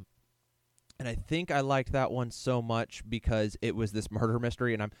 and I think I liked that one so much because it was this murder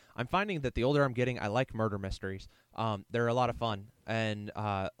mystery, and I'm finding that the older I'm getting, I like murder mysteries. They're a lot of fun, and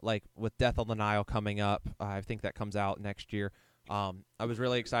like with Death on the Nile coming up, I think that comes out next year. I was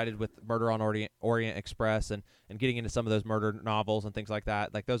really excited with Murder on Orient Express and getting into some of those murder novels and things like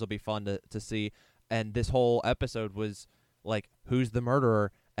that. Like those will be fun to see. And this whole episode was like, who's the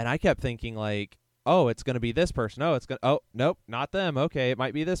murderer? And I kept thinking like, oh, it's going to be this person. Oh, nope, not them. Okay, it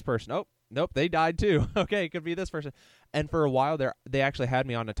might be this person. Oh, nope, they died too. Okay, it could be this person. And for a while there, they actually had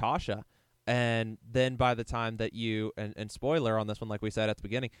me on Natasha. And then by the time that and spoiler on this one, like we said at the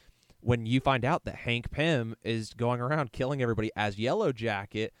beginning, when you find out that Hank Pym is going around killing everybody as Yellow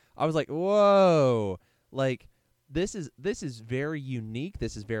Jacket, I was like, whoa, like this is very unique.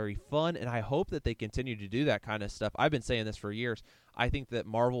 This is very fun. And I hope that they continue to do that kind of stuff. I've been saying this for years. I think that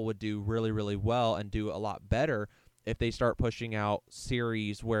Marvel would do really, really well and do a lot better if they start pushing out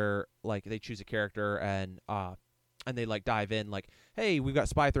series where like they choose a character and and they like dive in like, hey, we've got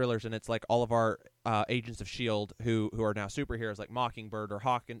spy thrillers, and it's like all of our agents of Shield who are now superheroes like Mockingbird or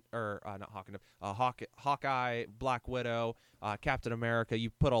Hawkeye, Black Widow, Captain America. You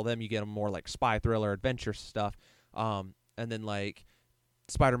put all them, you get them more like spy thriller adventure stuff, and then like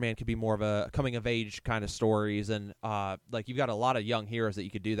Spider-Man could be more of a coming of age kind of stories, and like you've got a lot of young heroes that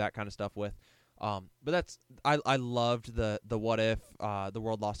you could do that kind of stuff with. But that's I loved the What If the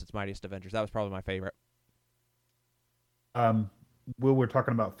world lost its mightiest Avengers. That was probably my favorite. Will, we're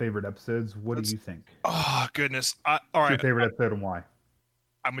talking about favorite episodes. What do you think? Oh goodness! All What's right, your favorite episode and why?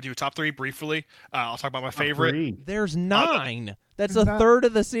 I'm gonna do a top 3 briefly. I'll talk about my favorite. Three. There's 9. That's There's a not- third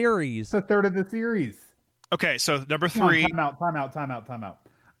of the series. It's a third of the series. Okay, so number Come on, 3. time out.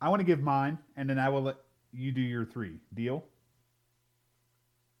 I want to give mine, and then I will let you do your 3. Deal?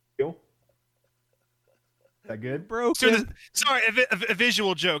 Deal? Is that good? Broken. Sorry, a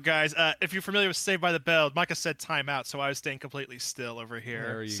visual joke, guys. If you're familiar with Saved by the Bell, Micah said time out, so I was staying completely still over here.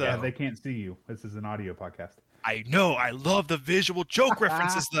 There you so Yeah, they can't see you. This is an audio podcast. I know. I love the visual joke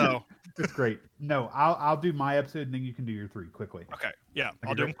references, though. It's great. No, I'll do my episode, and then you can do your 3 quickly. Okay, yeah,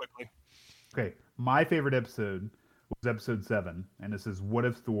 I'll do them quickly. Okay, my favorite episode was episode 7, and this is What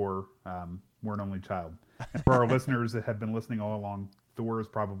If Thor Were an Only Child. And for our listeners that have been listening all along, Thor is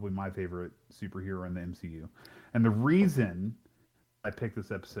probably my favorite superhero in the MCU. And the reason I picked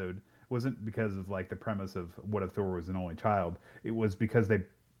this episode wasn't because of like the premise of What If Thor was an only child. It was because they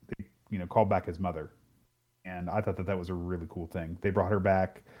called back his mother, and I thought that was a really cool thing. They brought her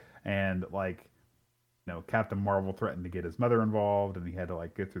back, and like Captain Marvel threatened to get his mother involved, and he had to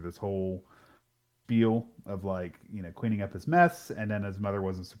like go through this whole spiel of like cleaning up his mess, and then his mother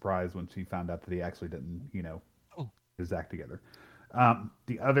wasn't surprised when she found out that he actually didn't get his act together.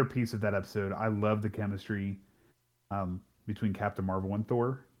 The other piece of that episode, I love the chemistry between Captain Marvel and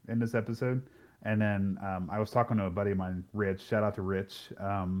Thor in this episode. And then I was talking to a buddy of mine, Rich, shout out to Rich,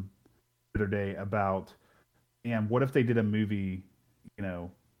 the other day about, what if they did a movie,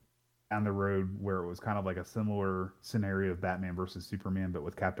 down the road where it was kind of like a similar scenario of Batman versus Superman, but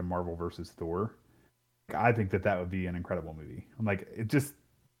with Captain Marvel versus Thor. I think that would be an incredible movie. I'm like, it just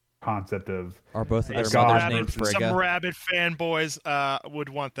concept of Are both of their God. mothers named Some Frigga? rabid fanboys would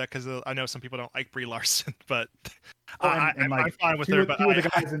want that because I know some people don't like Brie Larson, but and I'm fine with two her. of But the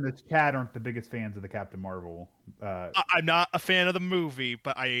guys in this chat aren't the biggest fans of the Captain Marvel. I'm not a fan of the movie,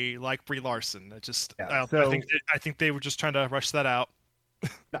 but I like Brie Larson. Yeah, I think they were just trying to rush that out.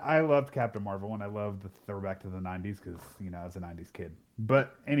 I loved Captain Marvel, and I loved the throwback to the 90s because, I was a 90s kid.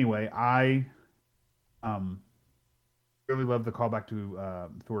 But anyway, I really love the callback to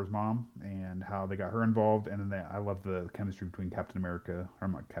Thor's mom and how they got her involved. And then I love the chemistry between Captain Marvel,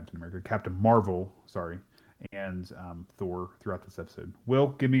 and Thor throughout this episode. Will,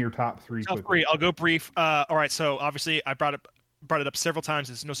 give me your top 3 Top quickly. 3. I'll go brief. All right, so obviously I brought it up several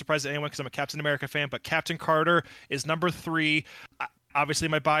times. It's no surprise to anyone because I'm a Captain America fan, but Captain Carter is number 3. Obviously,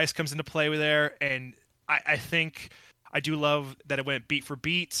 my bias comes into play with there, and I think I do love that it went beat for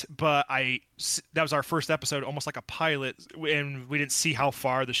beat, but that was our first episode, almost like a pilot, and we didn't see how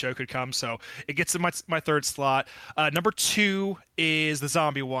far the show could come, so it gets in my third slot. Number 2 is the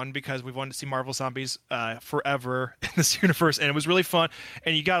zombie one, because we've wanted to see Marvel zombies forever in this universe, and it was really fun,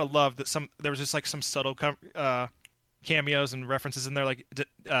 and you gotta love that there was just like some subtle cameos and references in there, like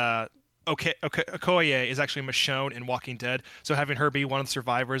Okoye is actually Michonne in Walking Dead, so having her be one of the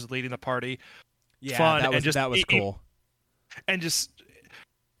survivors leading the party, Yeah, fun, that was cool. and just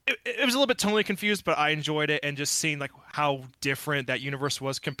it was a little bit tonally confused, but I enjoyed it, and just seeing like how different that universe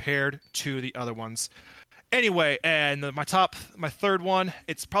was compared to the other ones. Anyway, and my third one,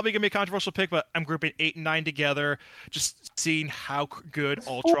 it's probably gonna be a controversial pick, but I'm grouping 8 and 9 together, just seeing how good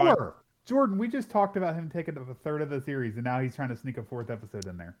Ultron. 4. Jordan, we just talked about him taking up a third of the series, and now he's trying to sneak a 4th episode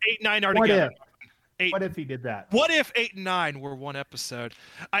in there. 8 and 9 are What together. if? What if he did that? What if 8 and 9 were one episode?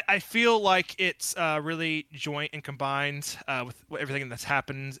 I feel like it's really joint and combined with everything that's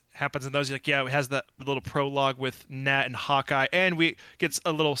happens in those. Like, yeah, it has that little prologue with Nat and Hawkeye, and we gets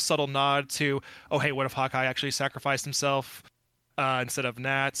a little subtle nod to, oh, hey, what if Hawkeye actually sacrificed himself instead of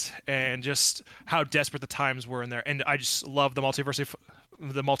Nat, and just how desperate the times were in there. And I just love the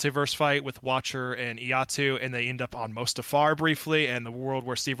multiverse fight with Watcher and Iatu, and they end up on Mustafar briefly, and the world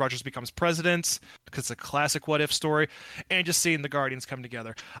where Steve Rogers becomes president, because it's a classic what if story, and just seeing the Guardians come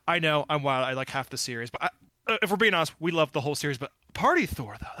together. I know I'm wild. I like half the series, but if we're being honest, we love the whole series. But Party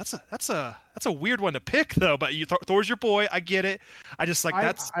Thor, though, that's a weird one to pick, though. But Thor's your boy. I get it. I just like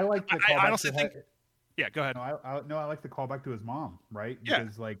that's. I like the callback. I honestly think. Yeah, go ahead. No, I like the callback to his mom, right? Yeah.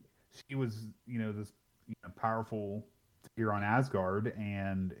 Because like she was, this powerful here on Asgard,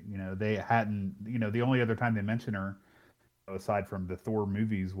 and they hadn't. The only other time they mention her, aside from the Thor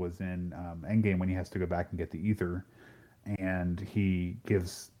movies, was in Endgame when he has to go back and get the ether, and she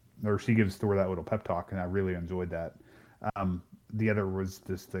gives Thor that little pep talk, and I really enjoyed that. The other was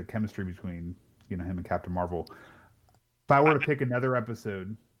just the chemistry between him and Captain Marvel. If I were to pick another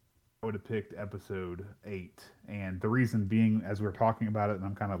episode, I would have picked episode 8, and the reason being, as we're talking about it, and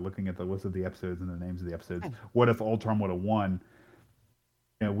I'm kind of looking at the list of the episodes and the names of the episodes. What if Ultron would have won?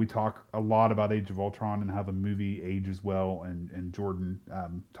 We talk a lot about Age of Ultron and how the movie ages well, and Jordan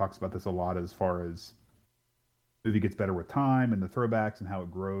talks about this a lot as far as the movie gets better with time and the throwbacks and how it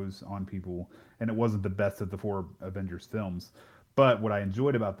grows on people. And it wasn't the best of the 4 Avengers films. But what I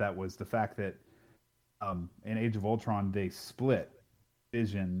enjoyed about that was the fact that in Age of Ultron, they split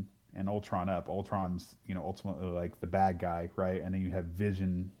Vision and Ultron up. Ultron's, ultimately like the bad guy, right? And then you have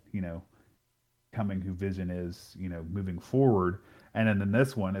Vision, coming who Vision is, moving forward. And then in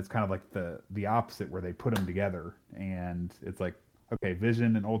this one, it's kind of like the opposite, where they put them together, and it's like, okay,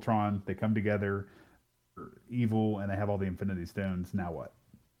 Vision and Ultron, they come together, evil, and they have all the Infinity Stones. Now what?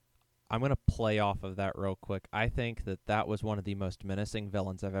 I'm gonna play off of that real quick. I think that was one of the most menacing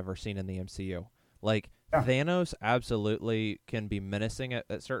villains I've ever seen in the MCU. Like, yeah. Thanos absolutely can be menacing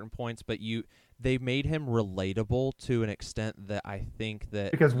at certain points, but they made him relatable to an extent that I think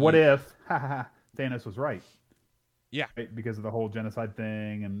that because what if Thanos was right? Yeah, right? Because of the whole genocide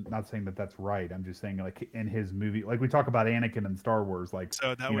thing, and not saying that that's right. I'm just saying, like, in his movie, like we talk about Anakin in Star Wars, like,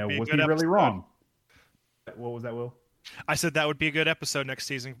 so that would be was a good he really episode. wrong? What was that, Will? I said that would be a good episode next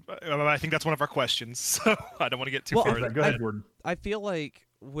season. I think that's one of our questions, so I don't want to get too far. Go ahead, Jordan. I feel like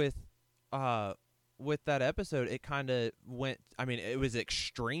with that episode, it kind of went. I mean, it was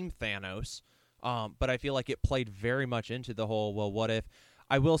extreme Thanos, but I feel like it played very much into the whole. Well, what if?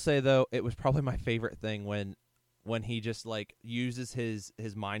 I will say though, it was probably my favorite thing when he just like uses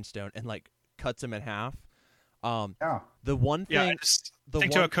his Mind Stone and like cuts him in half. Yeah. The one thing. Yeah,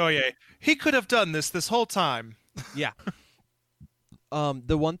 think to Okoye. He could have done this whole time. Yeah.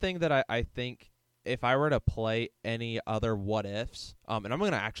 The one thing that I think, if I were to play any other what ifs, and I'm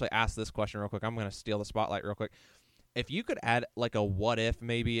going to actually ask this question real quick. I'm going to steal the spotlight real quick. If you could add like a what if,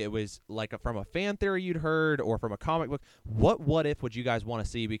 maybe it was like from a fan theory you'd heard or from a comic book, what if would you guys want to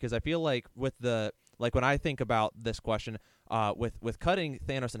see? Because I feel like when I think about this question, with cutting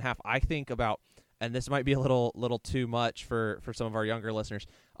Thanos in half, I think about, and this might be a little too much for some of our younger listeners.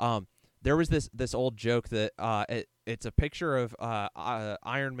 There was this old joke that it's a picture of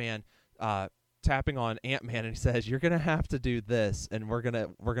Iron Man tapping on Ant-Man, and he says, "You're gonna have to do this, and we're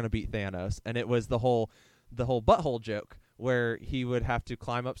gonna beat Thanos." And it was the whole butthole joke where he would have to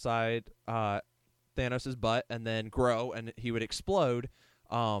climb upside Thanos's butt and then grow, and he would explode.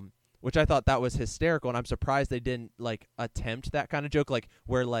 Which I thought that was hysterical, and I'm surprised they didn't like attempt that kind of joke, like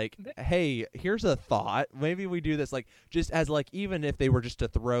where like, hey, here's a thought, maybe we do this, like just as like, even if they were just to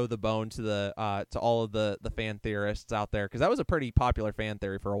throw the bone to the to all of the fan theorists out there, because that was a pretty popular fan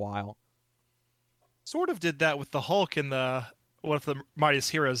theory for a while. Sort of did that with the Hulk in the What If the Mightiest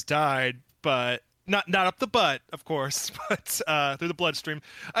Heroes Died, but not up the butt, of course, but through the bloodstream.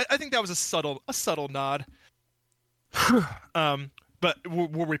 I think that was a subtle nod. But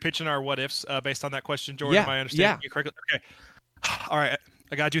were we pitching our what ifs based on that question, Jordan? Yeah, Am I understanding you correctly? Okay. All right.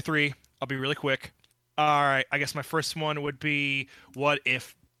 I gotta do 3. I'll be really quick. All right. I guess my first one would be, what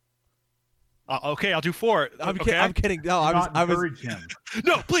if? Okay, I'll do 4. I'm kidding. No, I was. Him.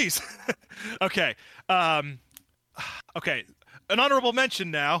 No, please. Okay. Okay. An honorable mention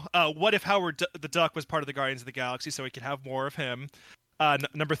now. What if Howard the Duck was part of the Guardians of the Galaxy, so we could have more of him?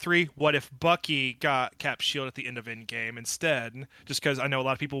 Number 3, what if Bucky got Cap's shield at the end of Endgame instead? Just because I know a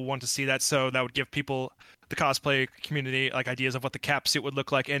lot of people want to see that, so that would give people, the cosplay community, like ideas of what the Cap suit would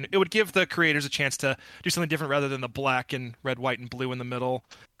look like, and it would give the creators a chance to do something different rather than the black and red, white, and blue in the middle.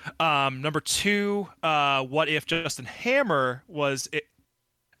 Number 2, what if Justin Hammer was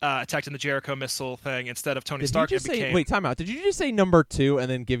attacked in the Jericho missile thing instead of Tony Stark? Wait, time out. Did you just say number 2 and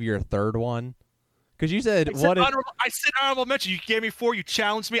then give your third one? Because you said, I said honorable mention. You gave me 4. You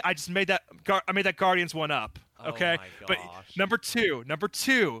challenged me. I just made that. I made that Guardians one up. Okay. Oh my but gosh. number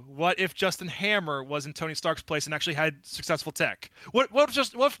two. What if Justin Hammer was in Tony Stark's place and actually had successful tech? What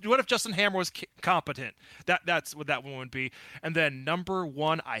if Justin Hammer was competent? That's what that one would be. And then number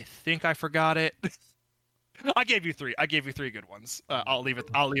 1, I think I forgot it. I gave you 3. I gave you 3 good ones. I'll leave it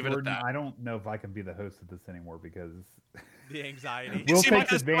Jordan, at that. I don't know if I can be the host of this anymore because The anxiety.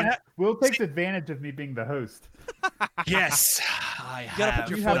 Will takes advantage of me being the host. Yes, You gotta put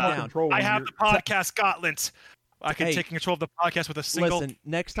your foot down. I have the podcast gauntlet. I can take control of the podcast with a single. Listen,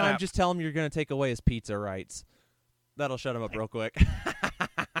 next time, just tell him you're going to take away his pizza rights. That'll shut him up real quick.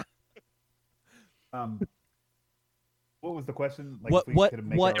 What was the question? Like, what if we could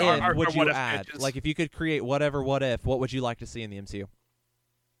make what our- if would our you what if add? pitches. Like, if you could create whatever what if, what would you like to see in the MCU?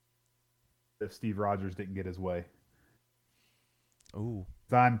 if Steve Rogers didn't get his way? Ooh.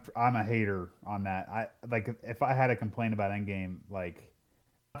 'Cause I'm a hater on that. I like if I had a complaint about Endgame, like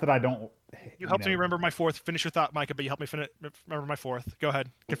not that I don't. You helped know, me remember my fourth. Finish your thought, Micah, but you helped me remember my fourth. Go ahead.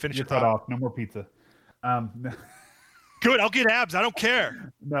 You can finish You're your cut thought. off. No more pizza. Good. I'll get abs. I don't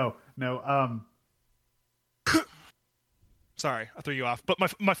care. No. Sorry, I threw you off. But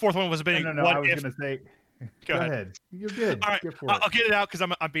my fourth one was being No. what I was if. gonna say. Go ahead. You're good. All right, Get for I'll it. get it out because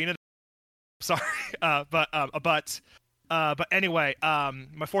I'm being a. Sorry, but anyway,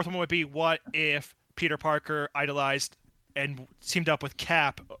 my fourth one would be what if Peter Parker idolized and teamed up with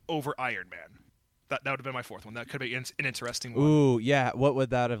Cap over Iron Man. That would have been my fourth one. That could be an interesting one. Ooh, yeah. What would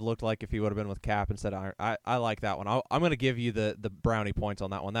that have looked like if he would have been with Cap instead of Iron? I like that one. I'm going to give you the brownie points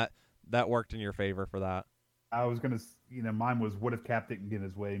on that one. That worked in your favor for that. I was gonna, mine was what if Cap didn't get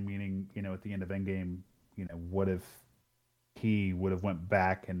his way, meaning, at the end of Endgame, what if he would have went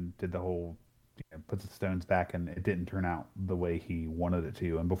back and did the whole, put the stones back, and it didn't turn out the way he wanted it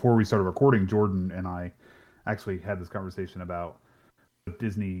to. And before we started recording, Jordan and I actually had this conversation about if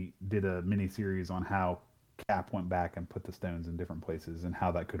Disney did a mini series on how Cap went back and put the stones in different places and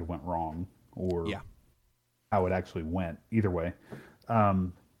how that could have went wrong, or how it actually went. Either way.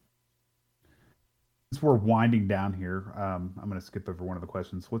 Since we're winding down here, I'm going to skip over one of the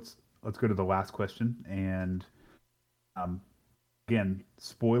questions. Let's go to the last question. And again,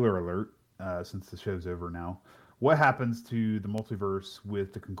 spoiler alert, since the show's over now. What happens to the multiverse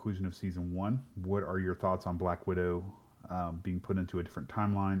with the conclusion of season 1? What are your thoughts on Black Widow being put into a different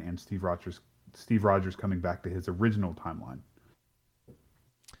timeline and Steve Rogers coming back to his original timeline?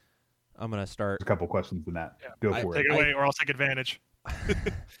 I'm going to start. There's a couple questions in that. Yeah. Go for Take it. it away, or I'll take advantage.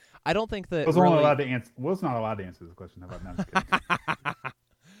 I don't think that Will's really... only allowed to answer. Will's not allowed to answer this question. How about now? I'm just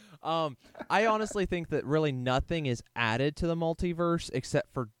kidding. I honestly think that really nothing is added to the multiverse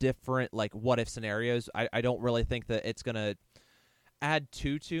except for different what if scenarios. I don't really think that it's gonna add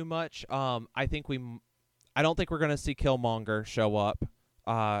too much. I don't think we're gonna see Killmonger show up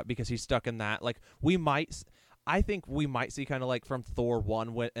because he's stuck in that. I think we might see kind of like from Thor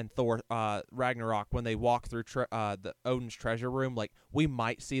 1 and Thor Ragnarok when they walk through the Odin's treasure room. Like, we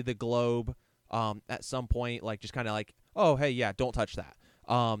might see the globe at some point, just kind of like, oh, hey, yeah, don't touch that,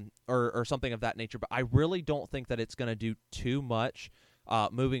 or something of that nature. But I really don't think that it's going to do too much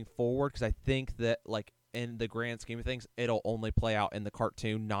moving forward, because I think that, in the grand scheme of things, it'll only play out in the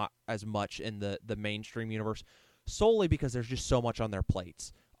cartoon, not as much in the mainstream universe, solely because there's just so much on their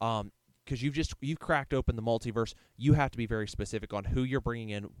plates. Because you've cracked open the multiverse. You have to be very specific on who you're bringing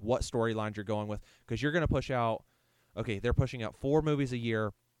in, what storylines you're going with, because you're going to push out. Okay, they're pushing out 4 movies a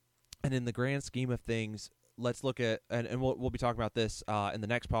year, and in the grand scheme of things, let's look at and we'll be talking about this in the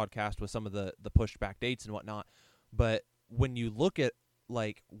next podcast with some of the pushed back dates and whatnot. But when you look at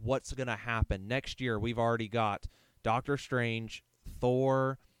what's going to happen next year, we've already got Doctor Strange,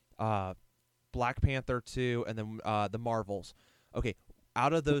 Thor, Black Panther 2, and then the Marvels. Okay.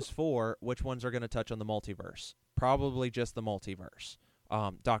 Out of those 4, which ones are going to touch on the multiverse? Probably just the multiverse.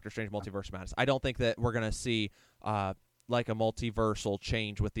 Doctor Strange Multiverse Madness. I don't think that we're going to see a multiversal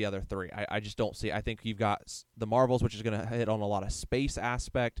change with the other 3. I just don't see. I think you've got the Marvels, which is going to hit on a lot of space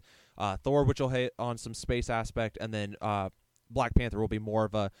aspect. Thor, which will hit on some space aspect, and then Black Panther will be more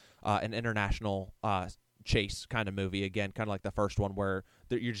of an international chase kind of movie. Again, kind of like the first one, where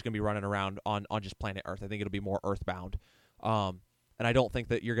you're just going to be running around on just planet Earth. I think it'll be more Earthbound. And I don't think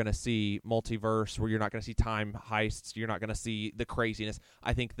that you're going to see multiverse where you're not going to see time heists. You're not going to see the craziness.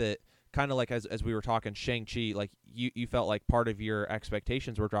 I think that kind of as we were talking Shang-Chi, you felt like part of your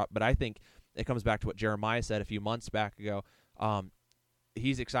expectations were dropped. But I think it comes back to what Jeremiah said a few months back ago.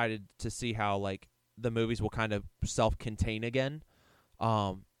 He's excited to see how the movies will kind of self-contain again.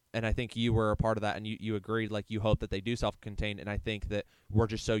 And I think you were a part of that, and you agreed. You hope that they do self-contain. And I think that we're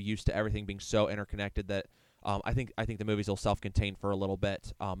just so used to everything being so interconnected that I think the movies will self-contain for a little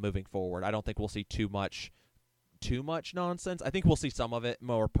bit moving forward. I don't think we'll see too much nonsense. I think we'll see some of it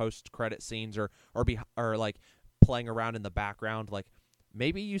more post-credit scenes or playing around in the background.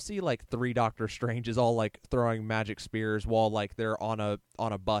 Maybe you see 3 Doctor Stranges all throwing magic spears while they're on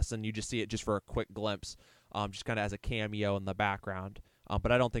a bus, and you just see it just for a quick glimpse, just kind of as a cameo in the background.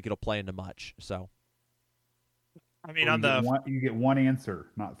 But I don't think it'll play into much. So, I mean, you get one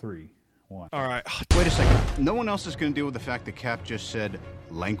answer, not 3. One. All right. Wait a second. No one else is going to deal with the fact that Cap just said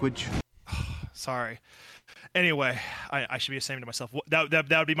language? Sorry. Anyway, I should be ashamed of myself. That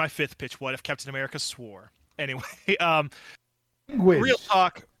would be my 5th pitch. What if Captain America swore? Anyway, Language.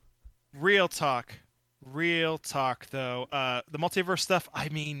 real talk though. The multiverse stuff, I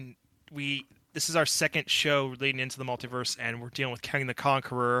mean, this is our second show leading into the multiverse, and we're dealing with Kang the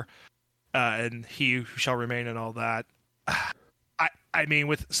Conqueror, and He Who Shall Remain and all that. I mean,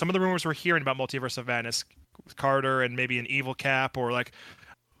 with some of the rumors we're hearing about Multiverse of Madness, with Carter and maybe an evil Cap, or like,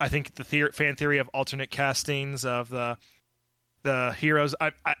 I think the fan theory of alternate castings of the heroes.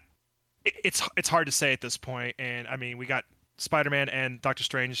 It's hard to say at this point, and I mean, we got Spider-Man and Doctor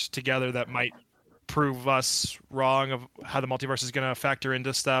Strange together that might prove us wrong of how the multiverse is going to factor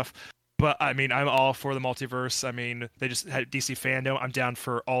into stuff. But I mean, I'm all for the multiverse. I mean, they just had DC Fandom. I'm down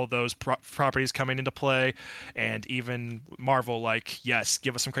for all those properties coming into play, and even Marvel. Like, yes,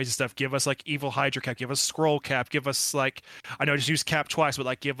 give us some crazy stuff. Give us like Evil Hydra Cap. Give us Scroll Cap. Give us like, I know I just used Cap twice, but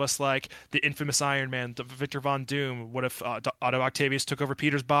like, give us like the infamous Iron Man, Victor Von Doom. What if Otto Octavius took over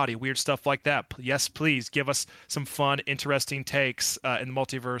Peter's body? Weird stuff like that. Yes, please give us some fun, interesting takes in the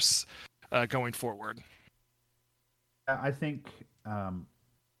multiverse going forward. I think.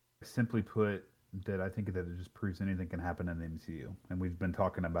 Simply put, that I think that it just proves anything can happen in the MCU, and we've been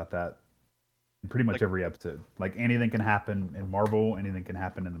talking about that in pretty much every episode. Like, anything can happen in Marvel, anything can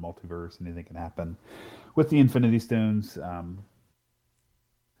happen in the multiverse, anything can happen with the Infinity Stones,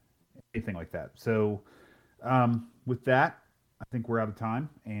 anything like that. So, with that, I think we're out of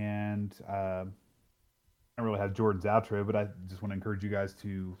time, and I don't really have Jordan's outro, but I just want to encourage you guys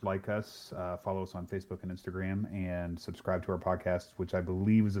to like us, follow us on Facebook and Instagram, and subscribe to our podcast, which I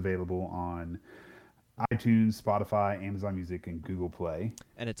believe is available on iTunes, Spotify, Amazon Music, and Google Play.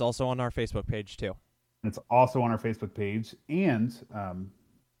 And it's also on our Facebook page, too. And it's also on our Facebook page. And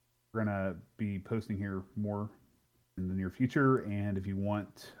we're going to be posting here more in the near future. And if you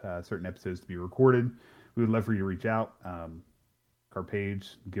want certain episodes to be recorded, we would love for you to reach out. Our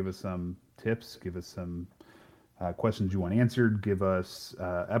page, give us some tips, give us some questions you want answered, give us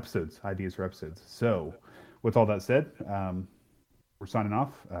ideas for episodes. So with all that said, we're signing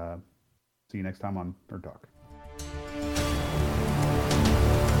off. See you next time on Nerd Talk.